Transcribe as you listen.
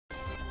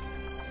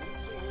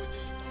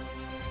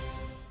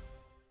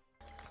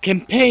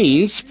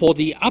Campaigns for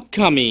the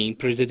upcoming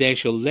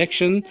presidential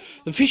election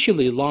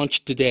officially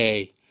launched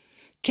today.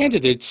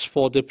 Candidates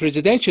for the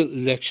presidential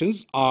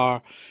elections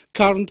are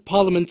current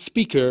Parliament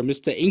Speaker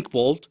Mr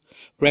M.Enkhbold,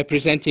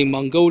 representing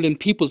Mongolian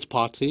People's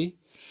Party,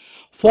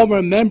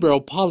 former Member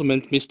of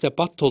Parliament Mr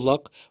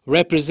Kh.Battulga,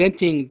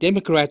 representing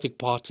Democratic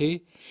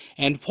Party,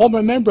 and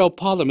former Member of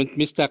Parliament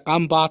Mr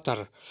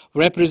Square,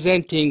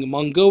 representing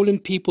Mongolian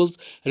People's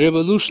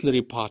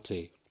Revolutionary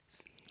Party.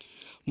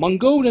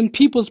 Mongolian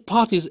People's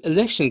Party's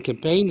election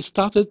campaign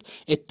started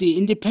at the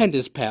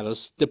Independence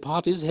Palace, the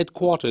party's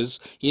headquarters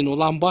in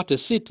Ulaanbaatar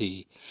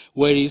city,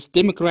 where its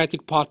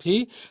Democratic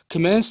Party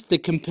commenced the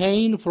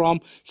campaign from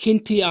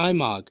Khentii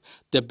aimag,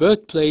 the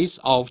birthplace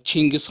of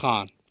Chinggis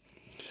Khaan.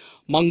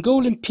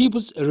 Mongolian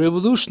People's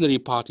Revolutionary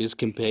Party's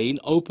campaign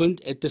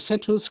opened at the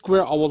central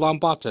square of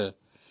Ulaanbaatar.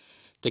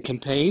 The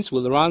campaigns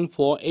will run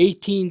for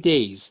 18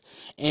 days,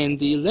 and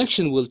the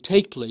election will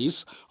take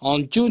place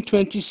on June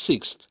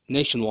 26th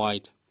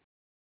nationwide.